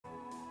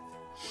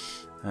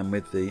And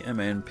with the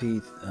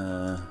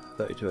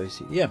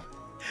P32AC, yeah.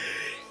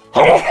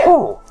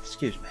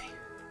 Excuse me.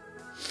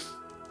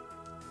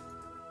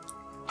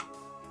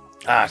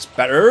 That's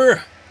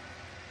better.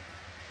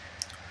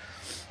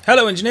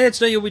 Hello, engineer.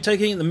 Today you'll be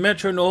taking the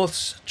Metro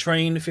North's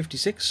train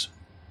 56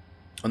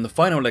 on the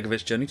final leg of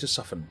its journey to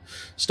Suffolk.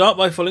 Start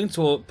by pulling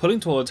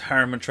towards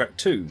Harriman Track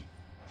 2.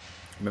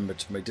 Remember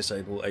to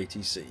disable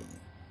ATC.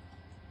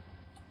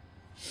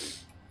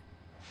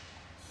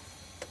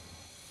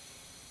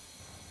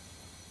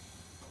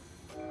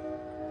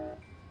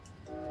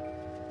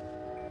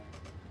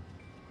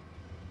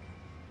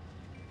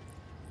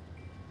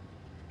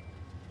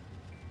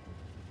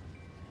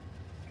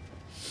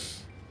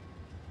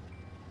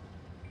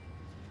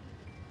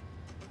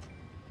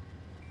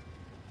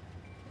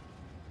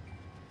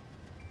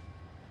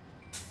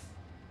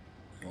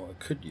 What I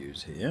could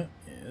use here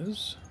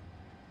is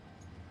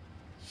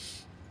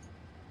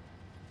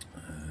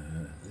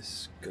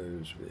this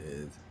goes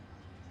with,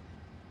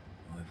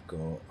 I've got,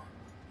 oh,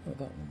 that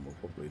one will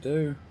probably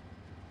do.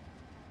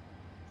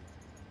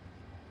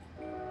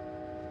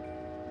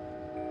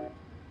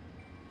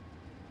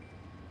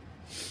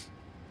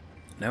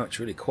 Now it's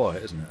really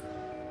quiet, isn't it?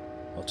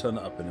 I'll turn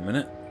that up in a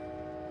minute.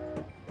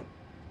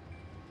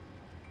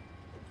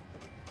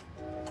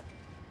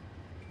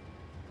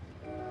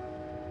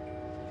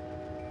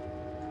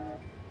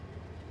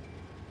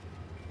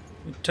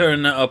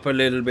 Turn that up a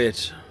little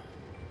bit.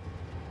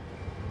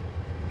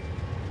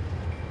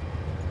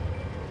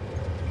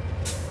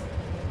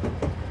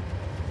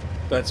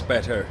 That's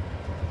better.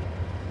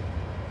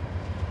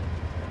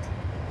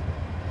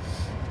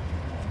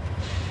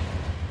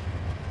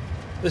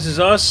 This is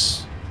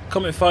us,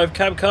 Comet 5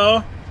 cab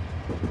car,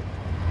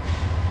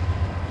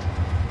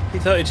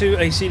 P32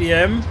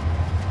 ACDM,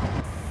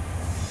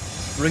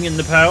 bringing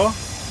the power.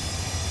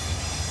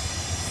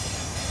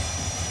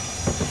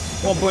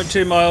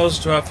 1.2 miles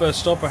to our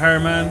first stop at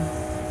Harriman.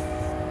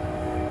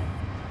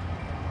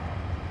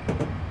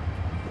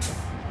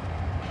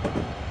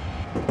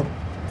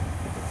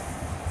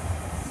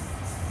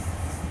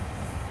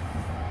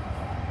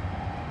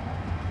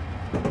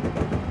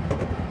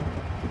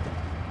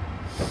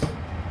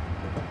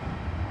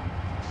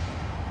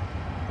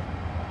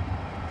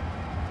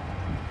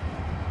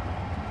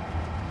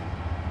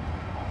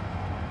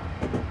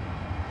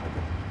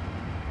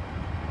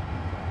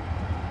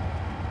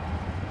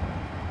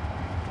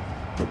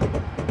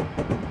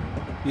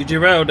 You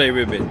derailed,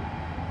 Ribbon,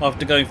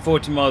 after going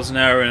 40 miles an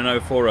hour in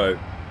an 040.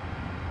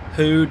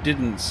 Who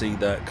didn't see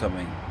that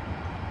coming?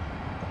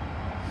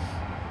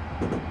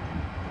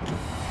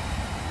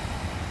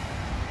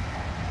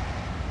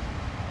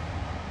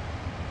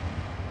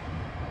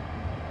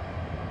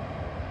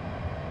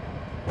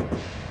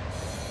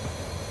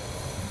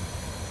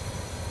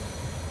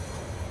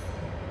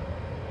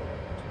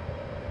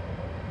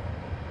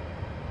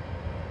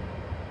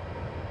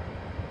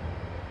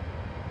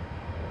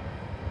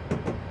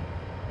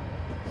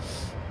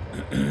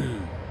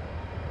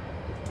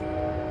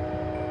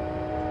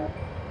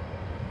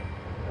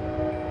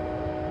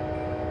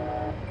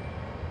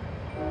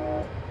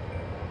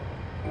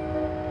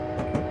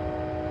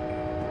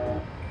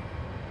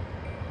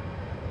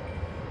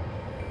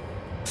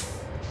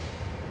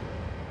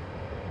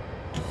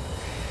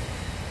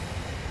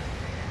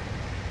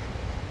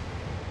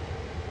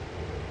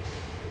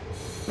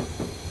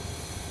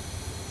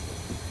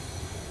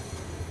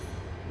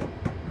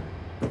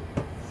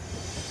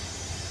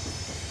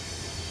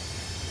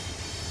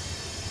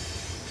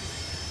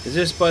 Is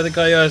this by the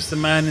guy who has the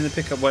man in the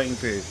pickup waiting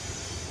for you?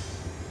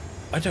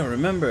 I don't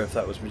remember if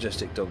that was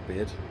Majestic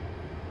Dogbeard.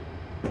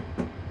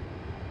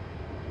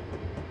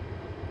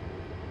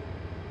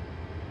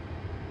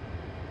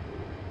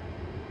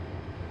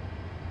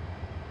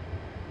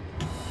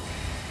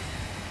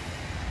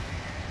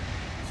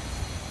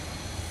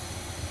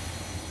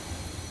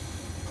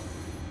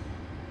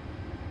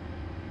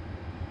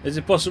 Is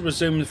it possible to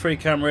zoom the free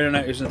camera in and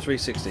out using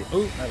 360?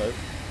 Oh, hello.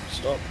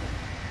 Stop.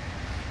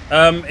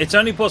 It's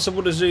only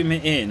possible to zoom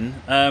it in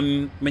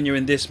when you're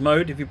in this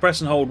mode. If you press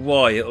and hold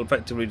Y, it'll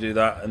effectively do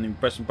that, and then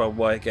press and hold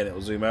Y again,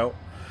 it'll zoom out.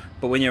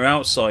 But when you're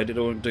outside, it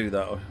won't do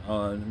that.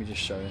 Let me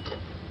just show you.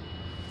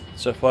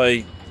 So if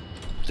I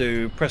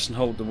do press and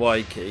hold the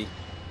Y key,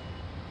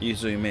 you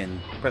zoom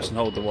in. Press and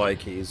hold the Y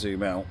key, you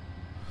zoom out.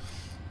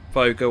 If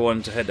I go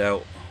on to head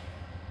out,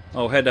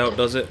 oh, head out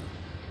does it.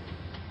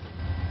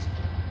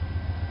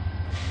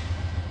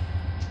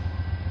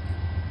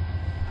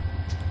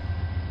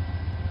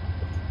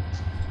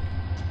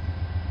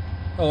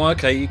 Oh,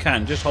 okay, you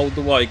can. Just hold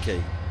the Y key.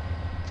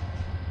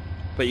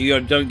 But you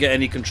don't get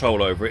any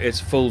control over it. It's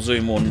full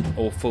zoom on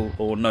or full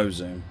or no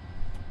zoom.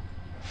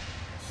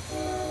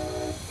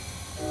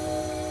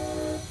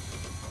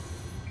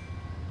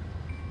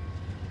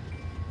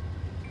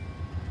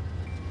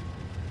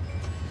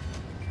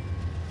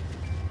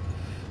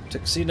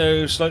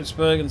 Tuxedo,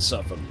 Slopesburg and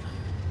Suffolk.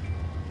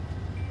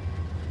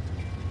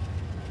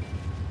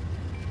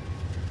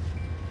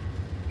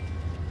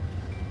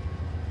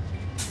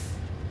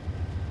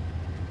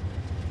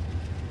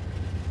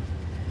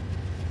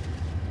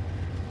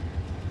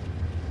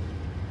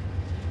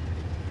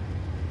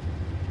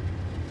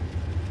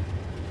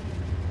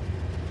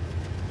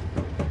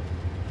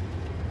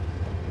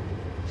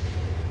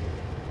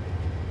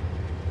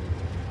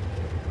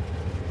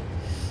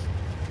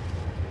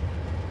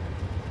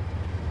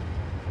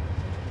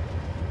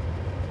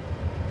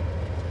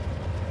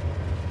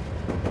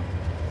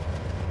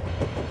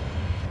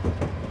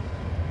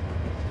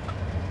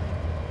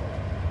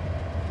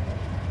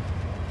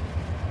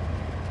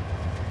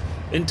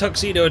 In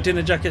tuxedo, a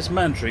dinner jacket's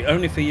mandatory.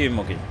 Only for you,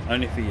 Moggy.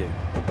 Only for you.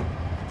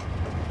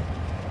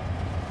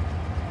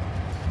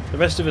 The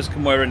rest of us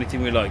can wear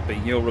anything we like,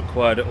 but you're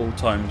required at all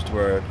times to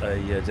wear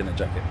a dinner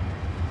jacket.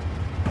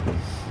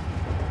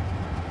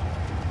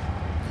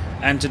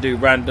 And to do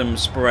random,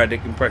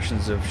 sporadic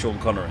impressions of Sean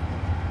Connery.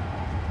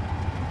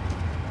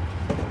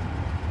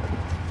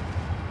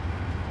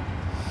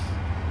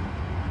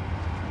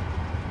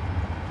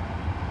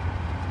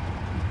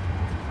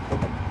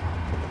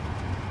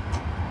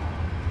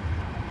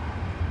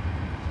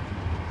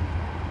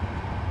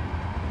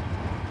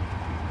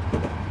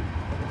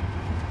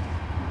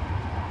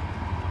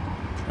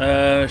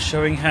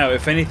 Showing how,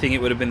 if anything,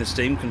 it would have been the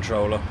Steam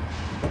controller,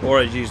 or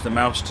I'd use the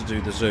mouse to do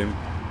the zoom.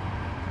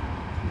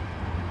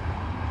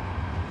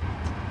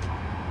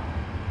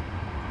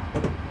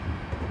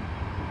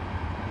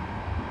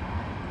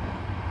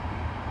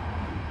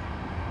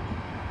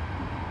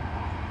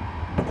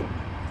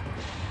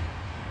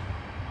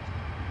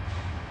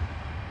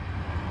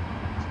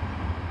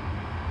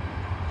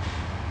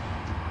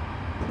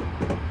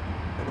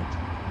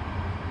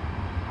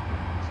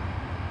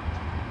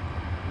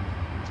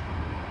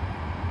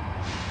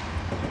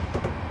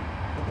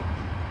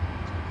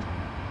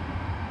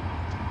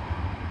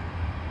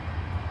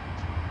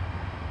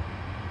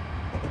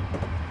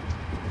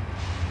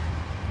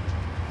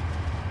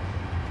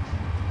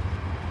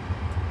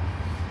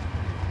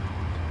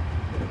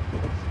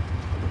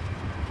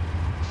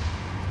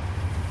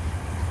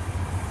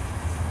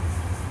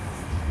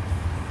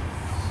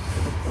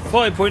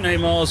 .8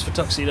 miles for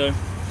tuxedo.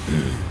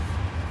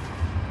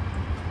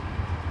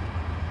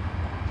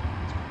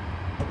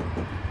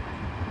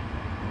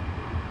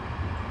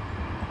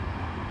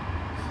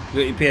 You got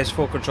your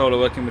PS4 controller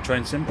working with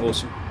Train Sim?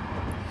 Awesome.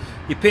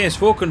 Your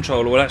PS4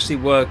 controller will actually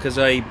work as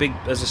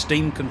a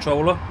Steam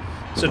controller,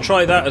 so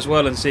try that as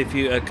well and see if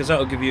you, because that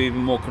will give you even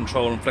more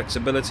control and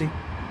flexibility.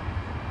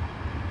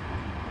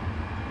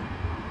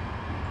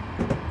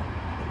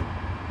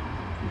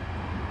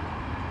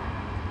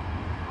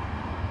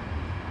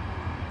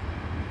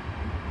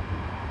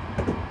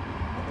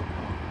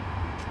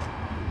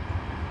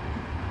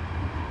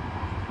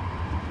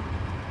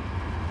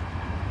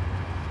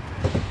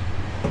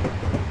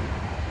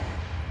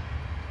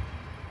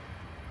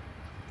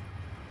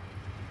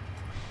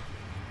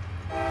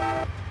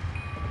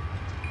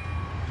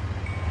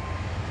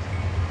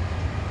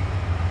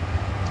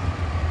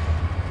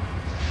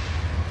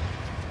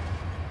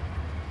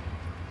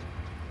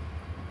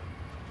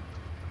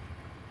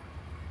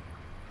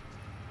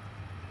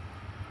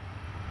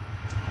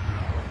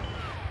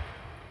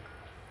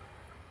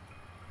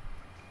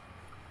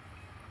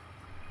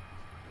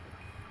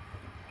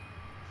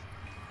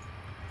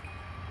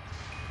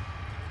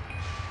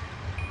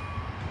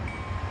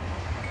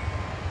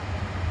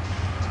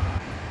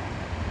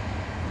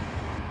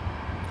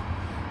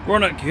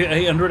 Ronak, you hit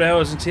 800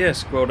 hours in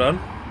TS. Well done.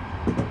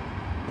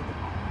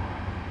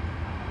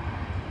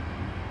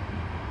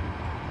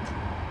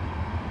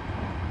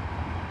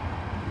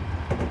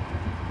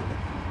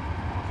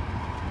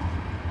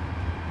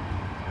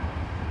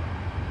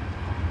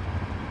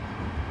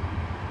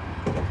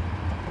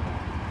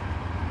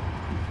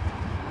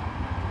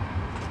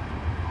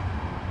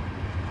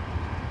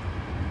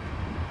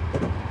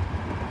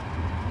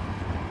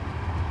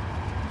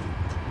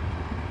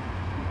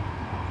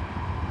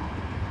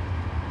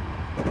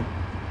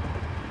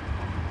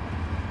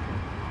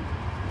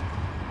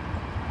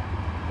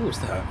 What was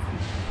that?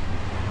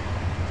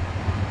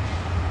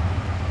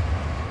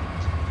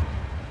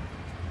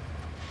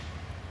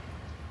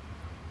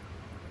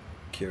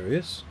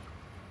 Curious.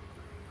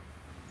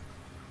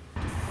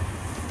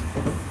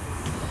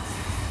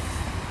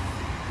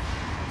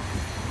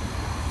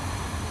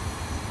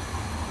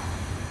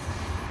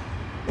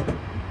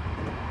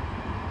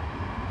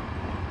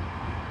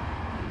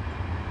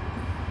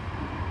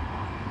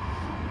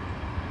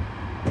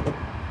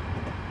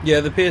 Yeah,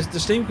 the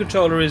Steam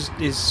controller is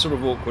sort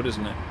of awkward,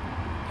 isn't it?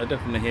 I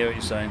definitely hear what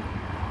you're saying.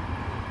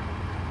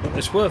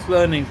 It's worth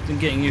learning and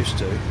getting used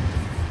to.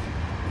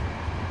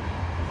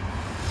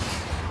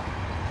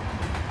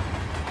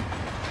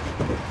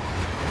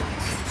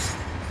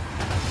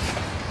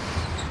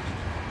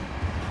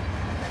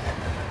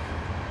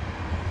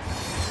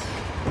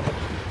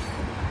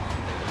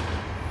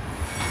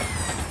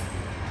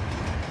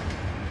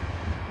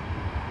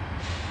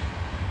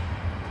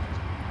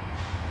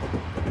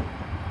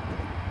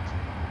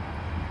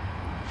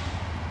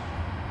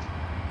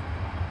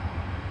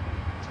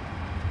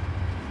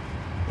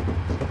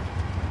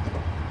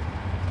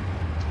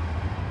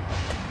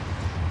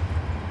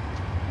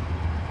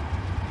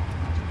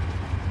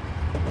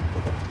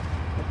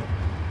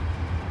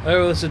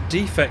 Oh, there's a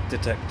defect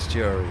detect,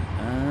 Jury.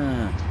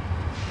 Ah.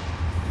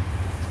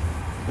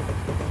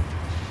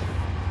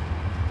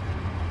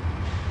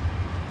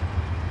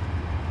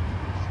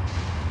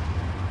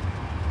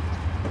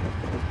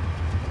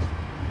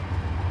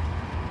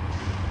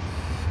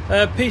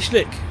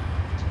 Pishlik,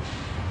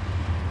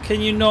 can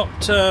you not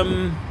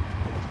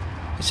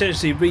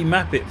essentially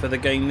remap it for the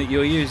game that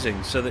you're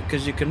using, so that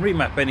because you can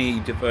remap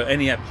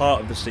any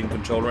part of the Steam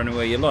controller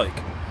anywhere you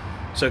like.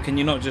 So can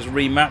you not just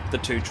remap the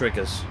two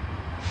triggers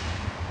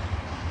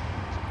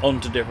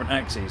onto different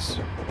axes?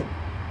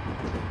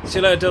 See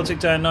you later,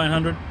 Deltic Town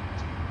 900.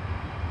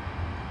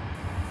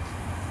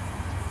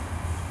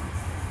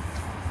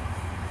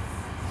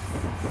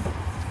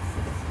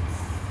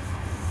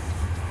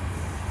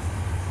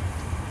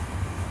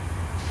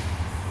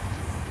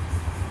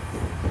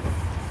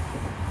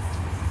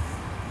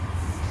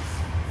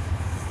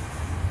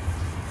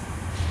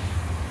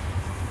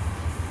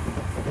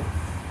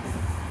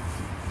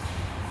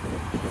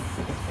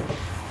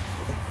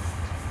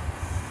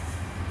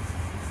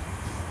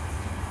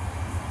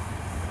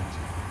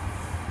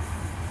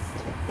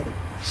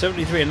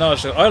 '73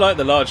 enlarged. I like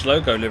the large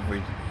logo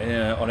livery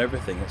on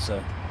everything. It's I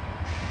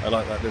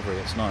like that livery.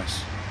 It's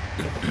nice.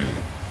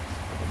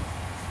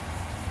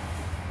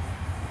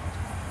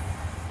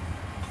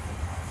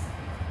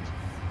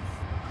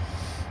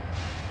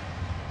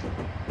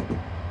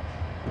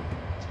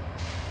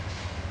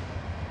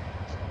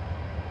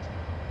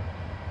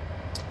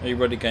 Are you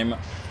ready, gamer?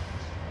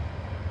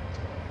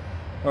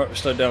 Alright, we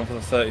slow down for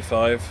the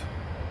 35.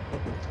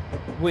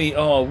 We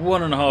are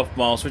 1.5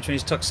 miles, which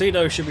means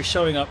Tuxedo should be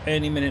showing up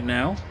any minute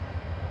now.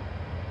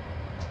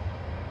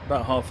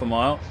 About half a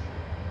mile.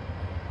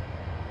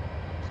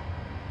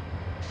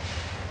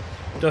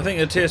 Do I think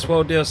the TS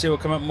World DLC will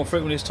come out more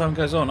frequently as time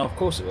goes on? Of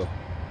course it will.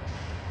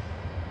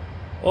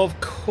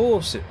 Of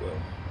course it will.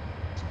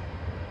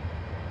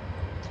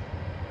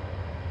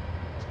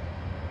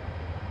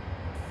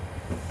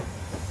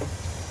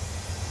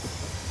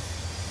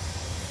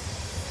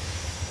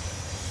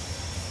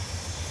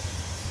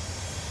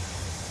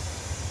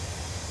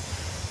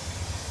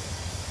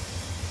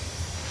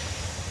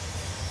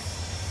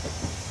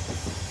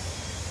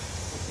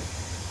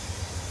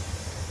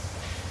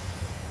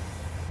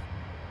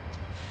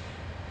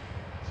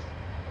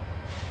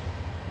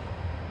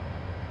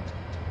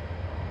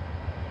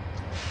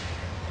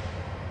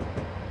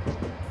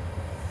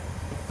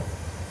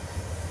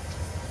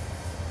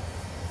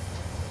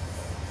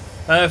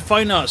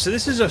 Fine art. So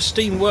this is a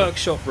Steam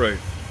Workshop route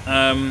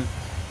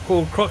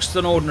called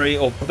Croxton Ordinary,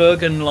 or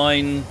Bergen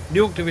Line, New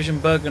York Division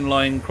Bergen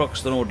Line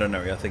Croxton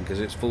Ordinary, I think is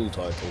its full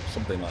title,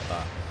 something like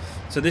that.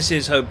 So this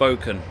is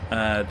Hoboken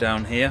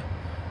down here,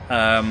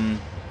 and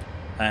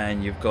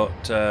you've got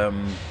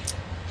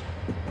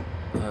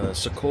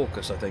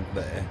Secaucus, I think,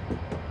 there,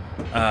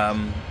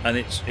 and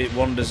it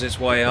wanders its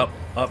way up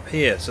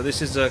here. So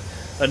this is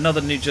another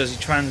New Jersey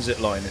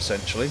Transit line,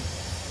 essentially.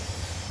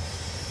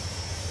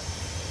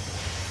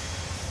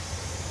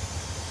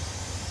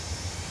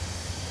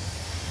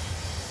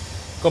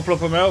 Got to plop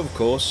them out, of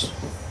course.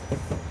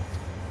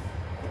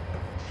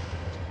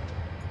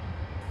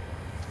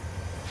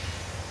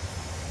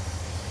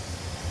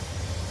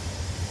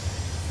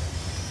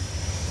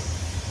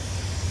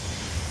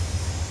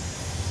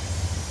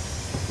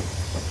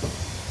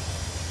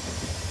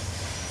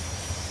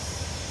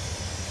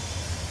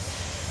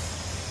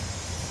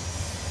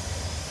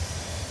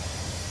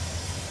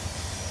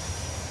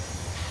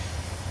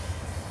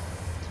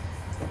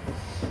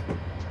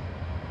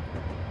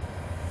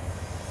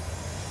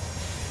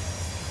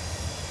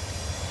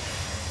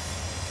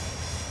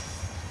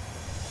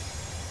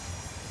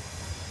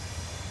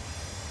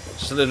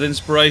 Just a little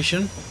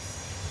inspiration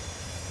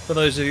for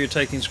those of you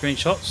taking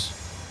screenshots.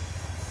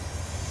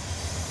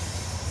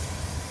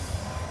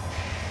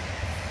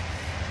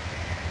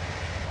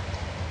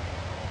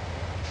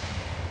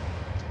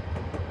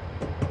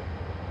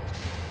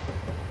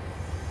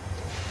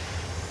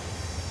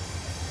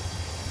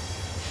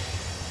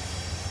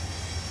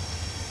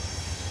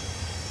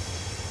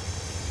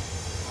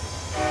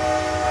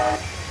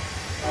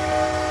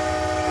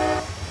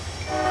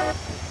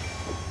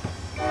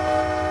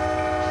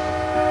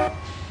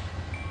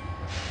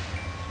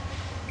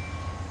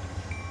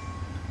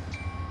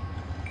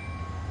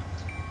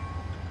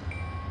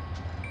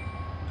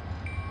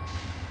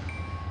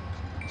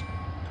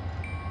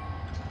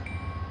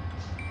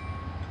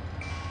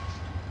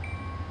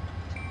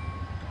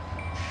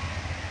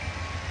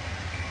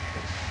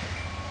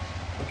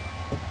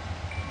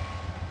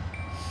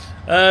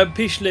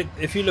 Pishlik,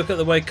 if you look at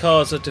the way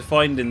cars are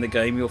defined in the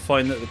game, you'll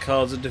find that the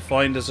cars are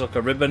defined as like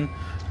a ribbon.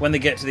 When they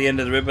get to the end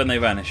of the ribbon, they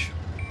vanish.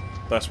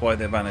 That's why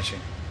they're vanishing.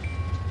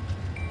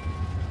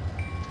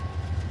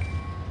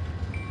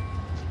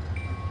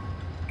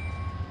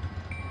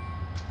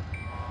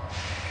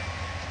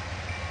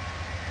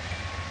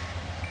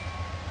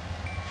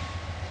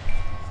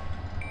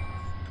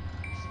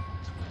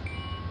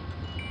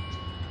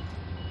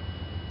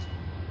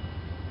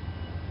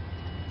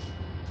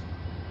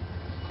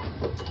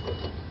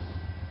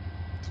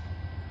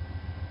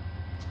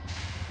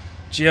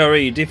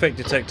 GRE defect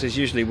detectors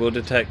usually will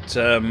detect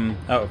out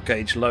of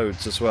gauge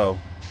loads as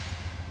well.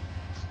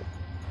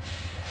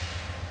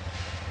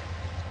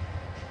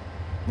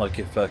 Like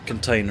if a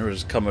container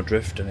has come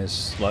adrift and is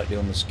slightly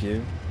on the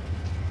skew.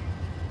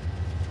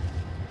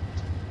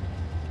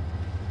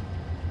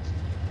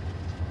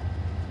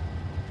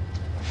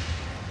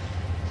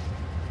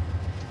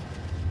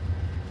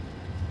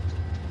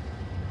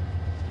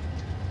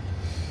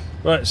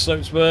 Right,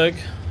 Slopesburg.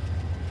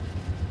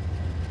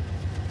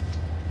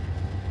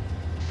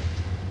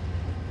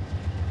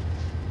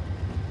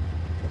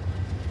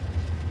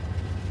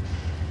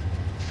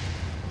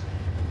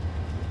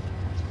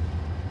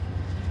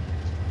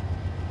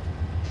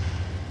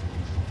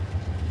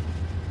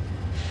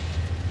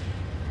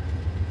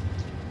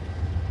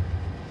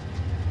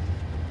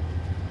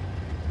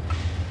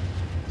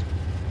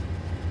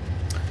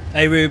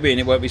 Hey Ruby, and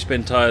it won't be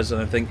spin tyres,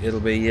 and I think it'll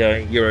be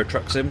Euro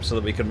Truck Sim, so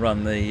that we can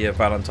run the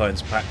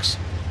Valentine's packs,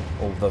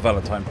 or the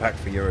Valentine pack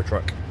for Euro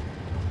Truck.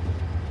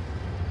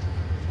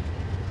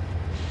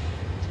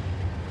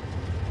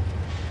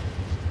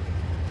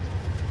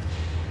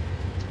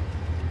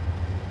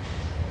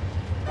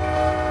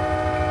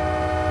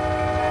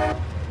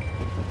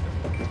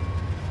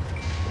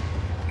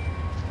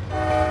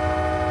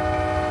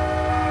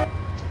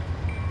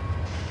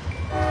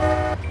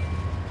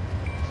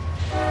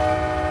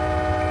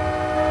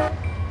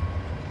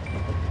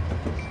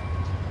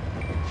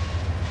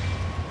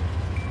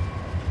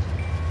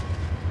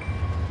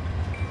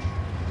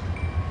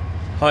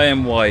 High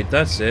and wide,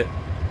 that's it.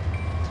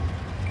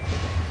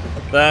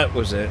 That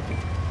was it.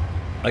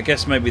 I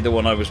guess maybe the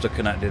one I was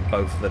looking at did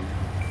both of them.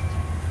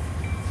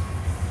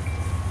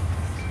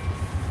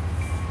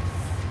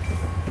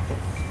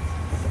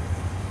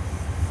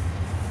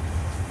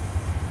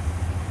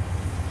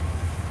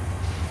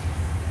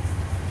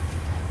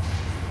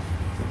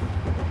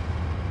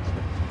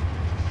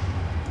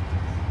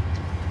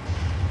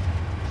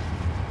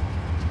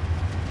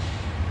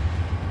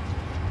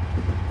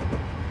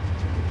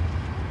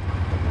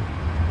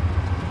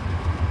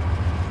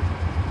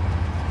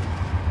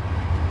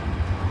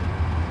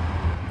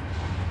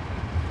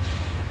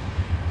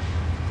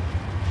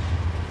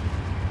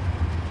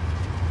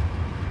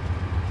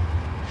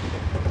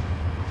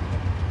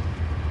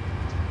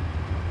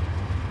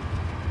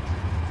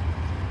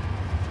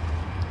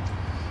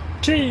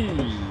 Gee.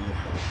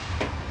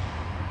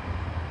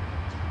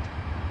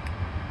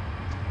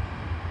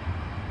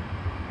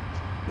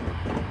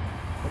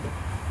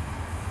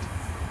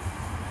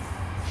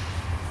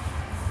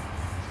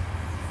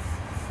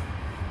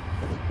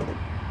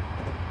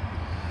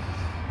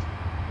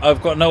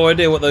 I've got no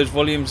idea what those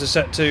volumes are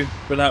set to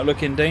without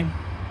looking, Dean.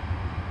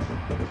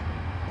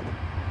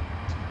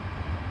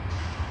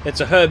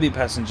 It's a Herbie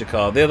passenger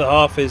car. The other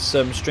half is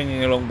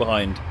stringing along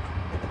behind.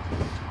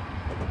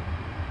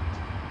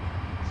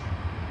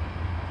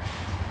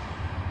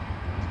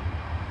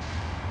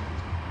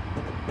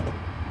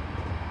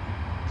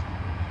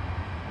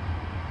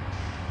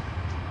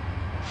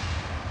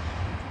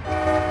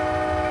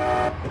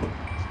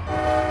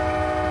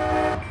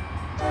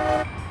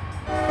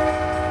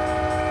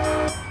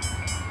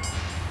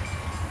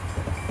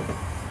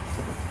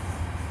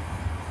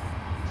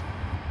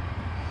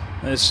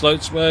 There's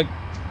Slopesburg.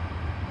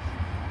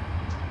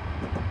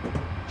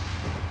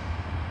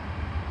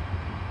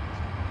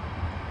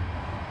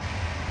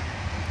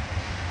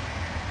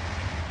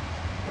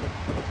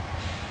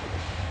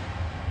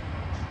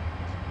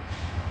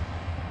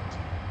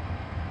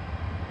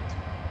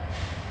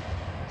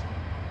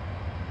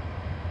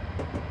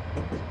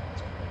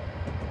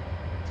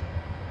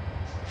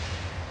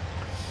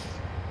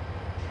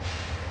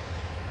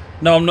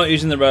 No, I'm not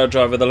using the rail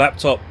driver. The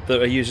laptop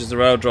that uses the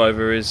rail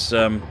driver is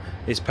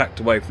packed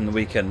away from the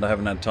weekend. I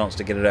haven't had a chance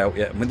to get it out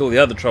yet. And with all the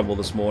other trouble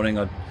this morning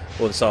or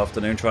this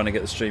afternoon trying to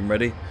get the stream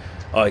ready,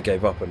 I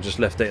gave up and just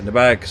left it in the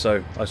bag.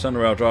 So I turned the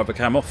rail driver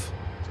cam off.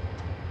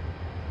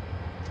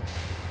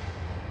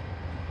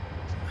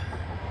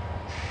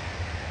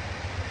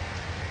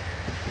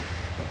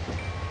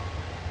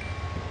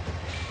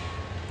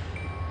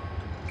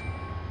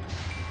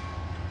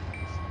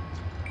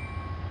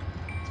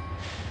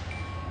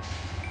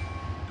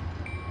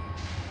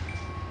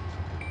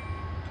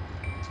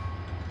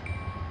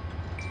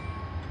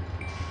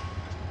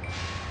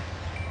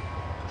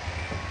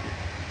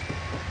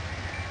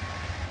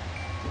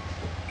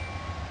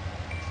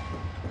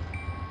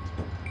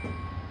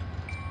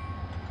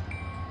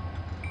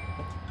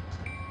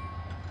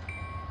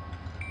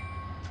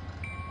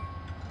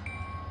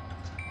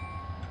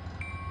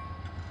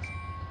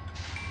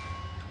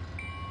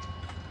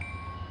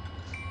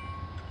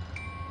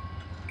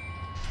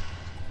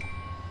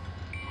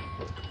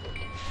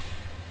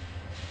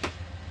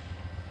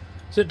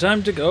 Is it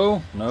time to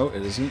go? No,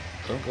 it isn't.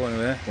 Don't go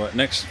anywhere. Right,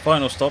 next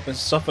final stop is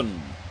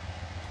Sutton.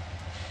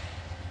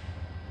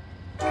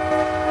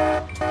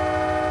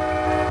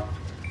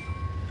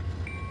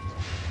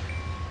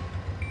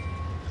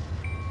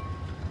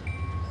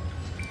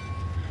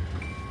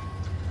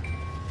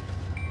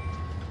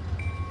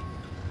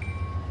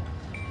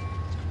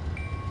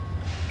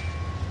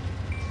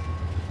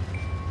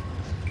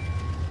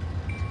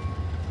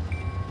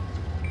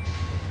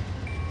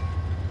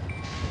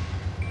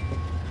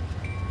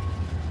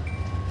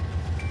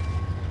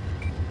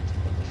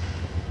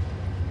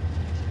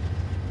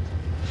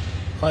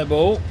 Hi,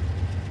 ball.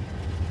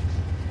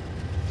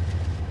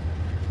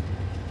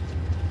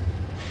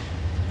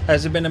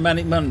 Has it been a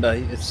manic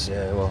Monday? It's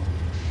well,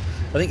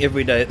 I think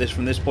every day at this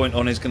from this point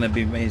on is going to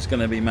be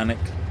manic.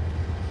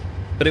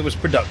 But it was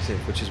productive,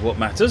 which is what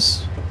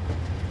matters.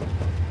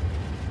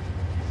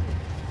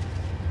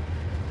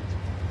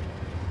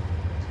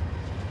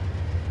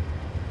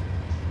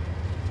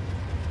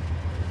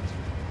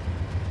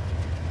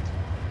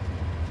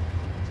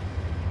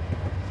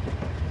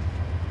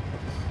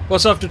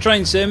 What's after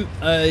train sim?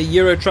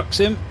 Euro truck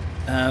sim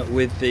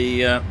with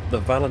the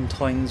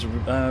Valentine's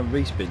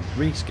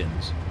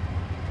reskins.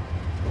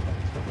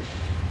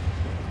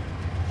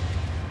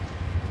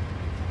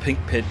 Pink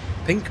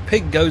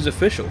Pig goes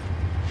official.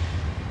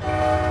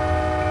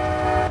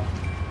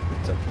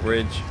 It's a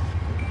bridge.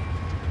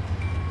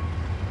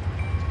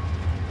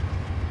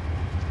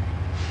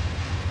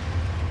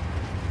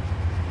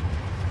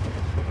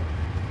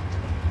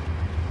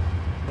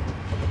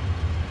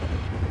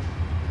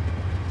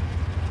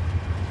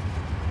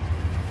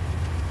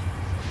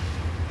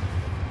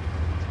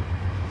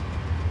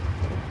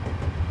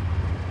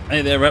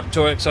 Hey there,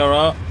 Raptor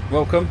XRR.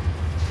 Welcome.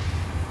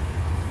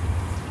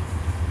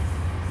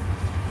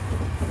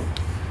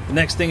 The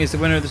next thing is the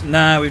winner of this.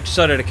 Nah, we've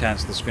decided to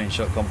cancel the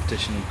screenshot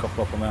competition and cop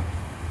off now.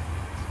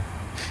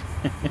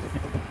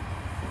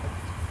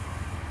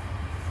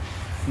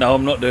 No,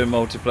 I'm not doing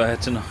multiplayer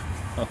tonight.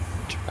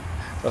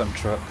 On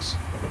trucks.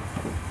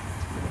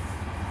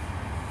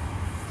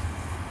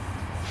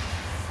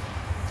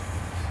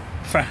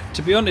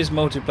 To be honest,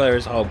 multiplayer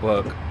is hard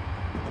work.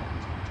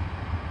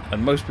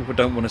 And most people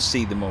don't want to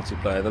see the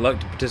multiplayer. They like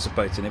to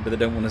participate in it, but they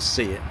don't want to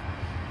see it.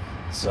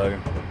 So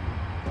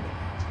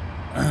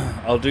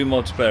I'll do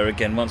multiplayer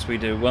again once we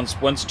do.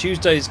 Once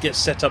Tuesdays get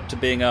set up to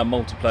being our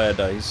multiplayer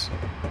days,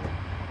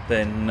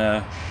 then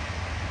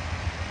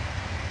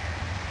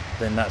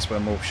that's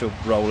when we'll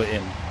roll it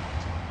in.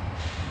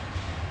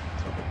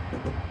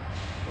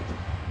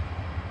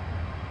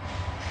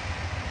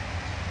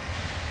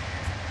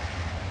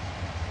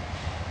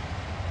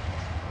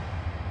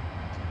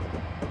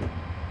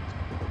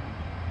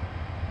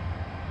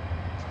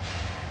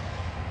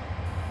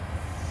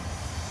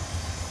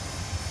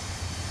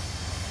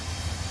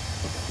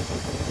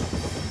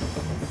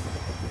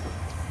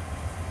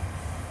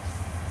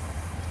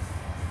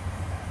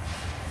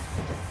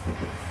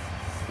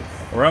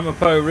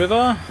 Ramapo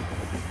River.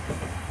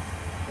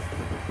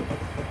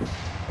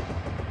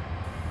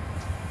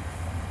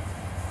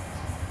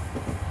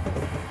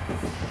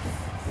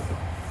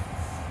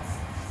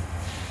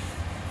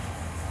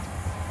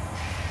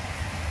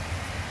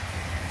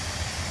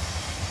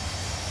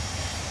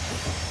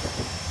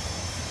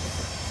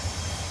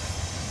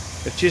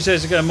 If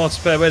Tuesdays are going to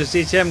multiplayer, where does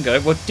DTM go?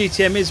 Well,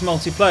 DTM is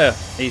multiplayer,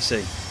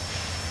 EC.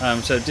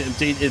 So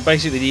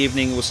basically the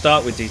evening will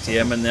start with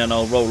DTM and then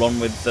I'll roll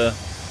on with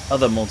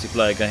other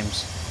multiplayer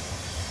games.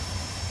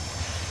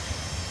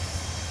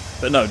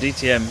 But no,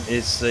 DTM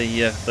is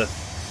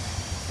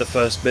the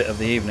first bit of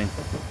the evening,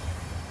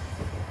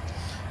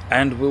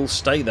 and will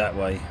stay that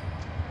way.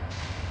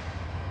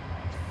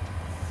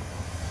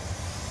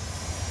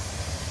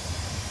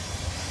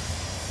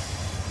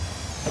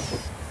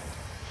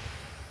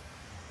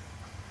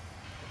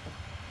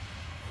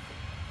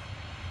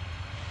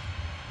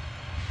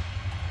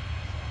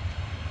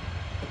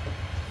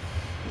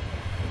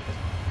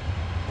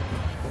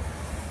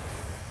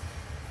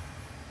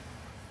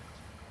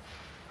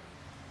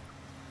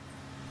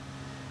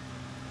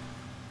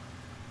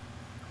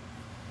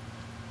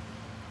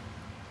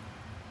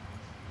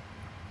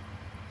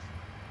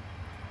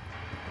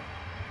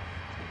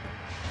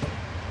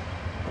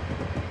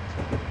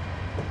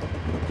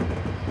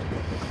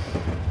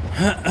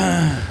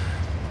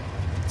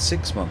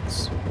 .6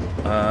 months.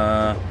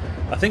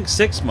 I think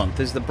 6 months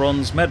is the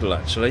bronze medal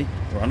actually.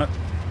 Run it.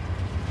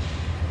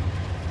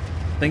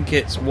 I think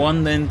it's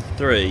 1 then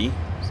 3.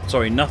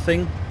 Sorry,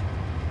 nothing.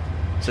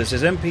 So it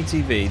says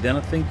MPTV. Then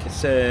I think it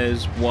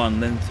says 1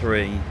 then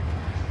 3.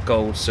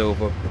 Gold,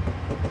 silver,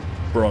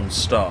 bronze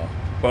star.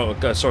 Well,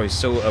 sorry,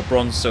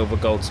 bronze, silver,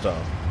 gold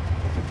star.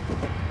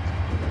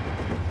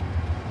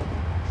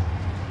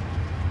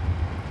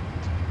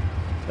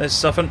 There's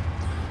Suffin.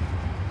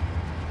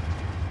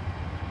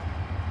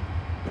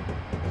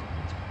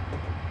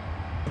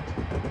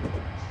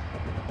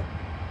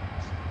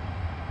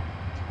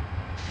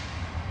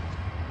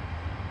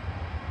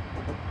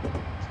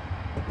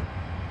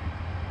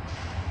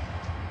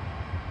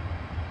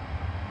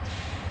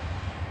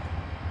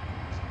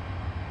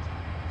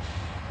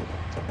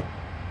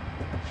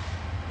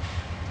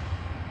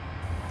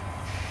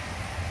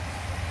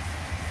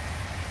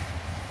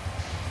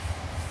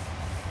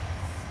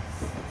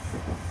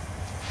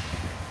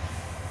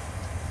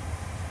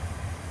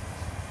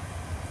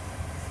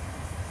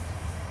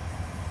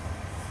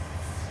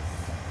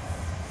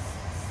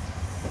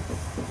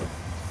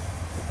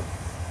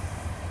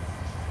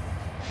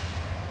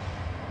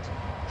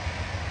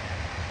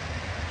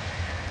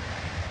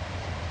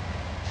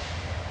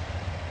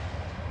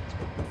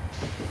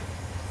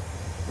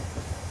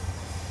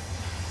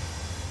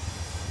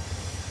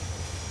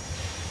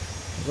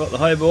 Got the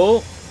high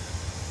ball.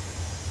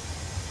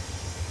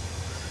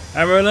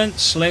 Arrow length,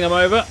 sling them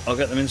over. I'll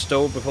get them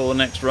installed before the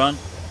next run.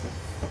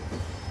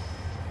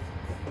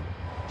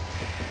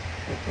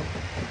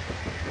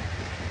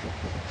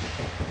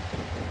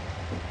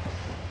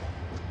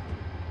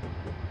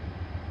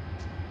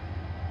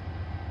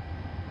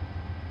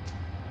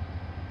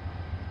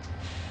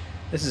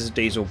 This is a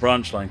diesel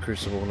branch line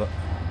crucible. Look.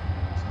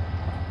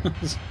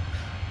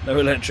 No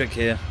electric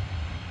here.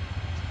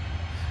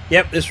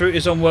 Yep, this route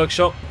is on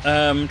workshop.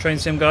 Train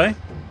sim guy.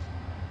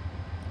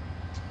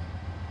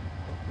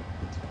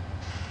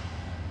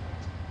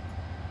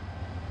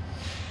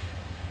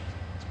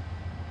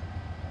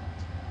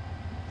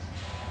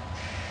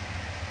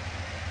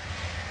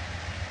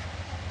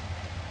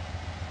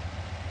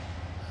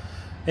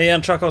 Hey,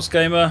 I'm Truckhouse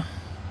Gamer.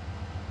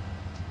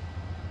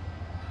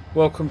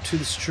 Welcome to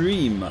the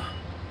stream.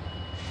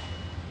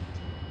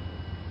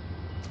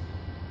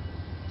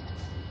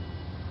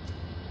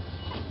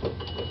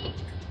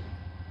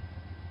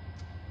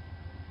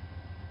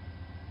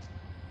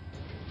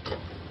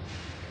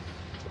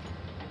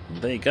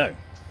 There you go.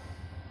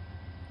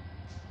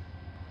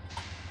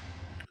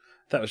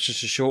 That was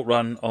just a short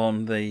run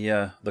on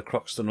the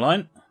Croxton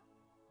line.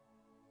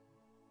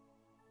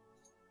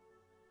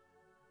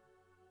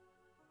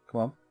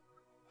 Come on.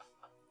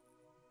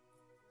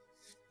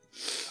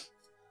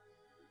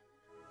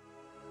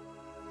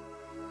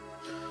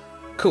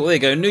 Cool, there you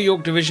go. New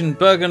York Division,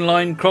 Bergen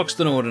Line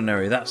Croxton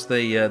Ordinary. That's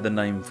the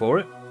name for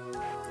it.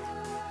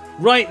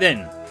 Right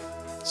then.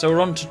 So we're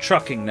on to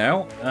trucking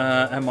now.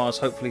 MR's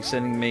hopefully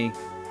sending me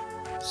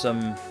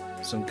some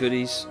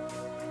goodies.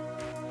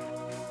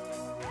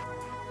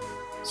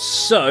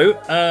 So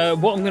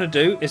what I'm going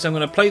to do is I'm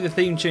going to play the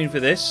theme tune for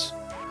this.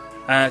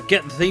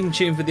 Get the theme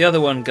tune for the other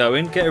one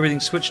going, get everything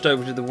switched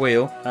over to the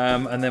wheel,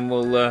 and then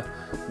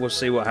we'll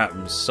see what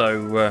happens.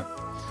 So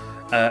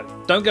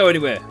don't go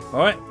anywhere, all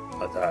right?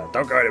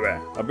 Don't go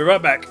anywhere. I'll be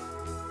right back.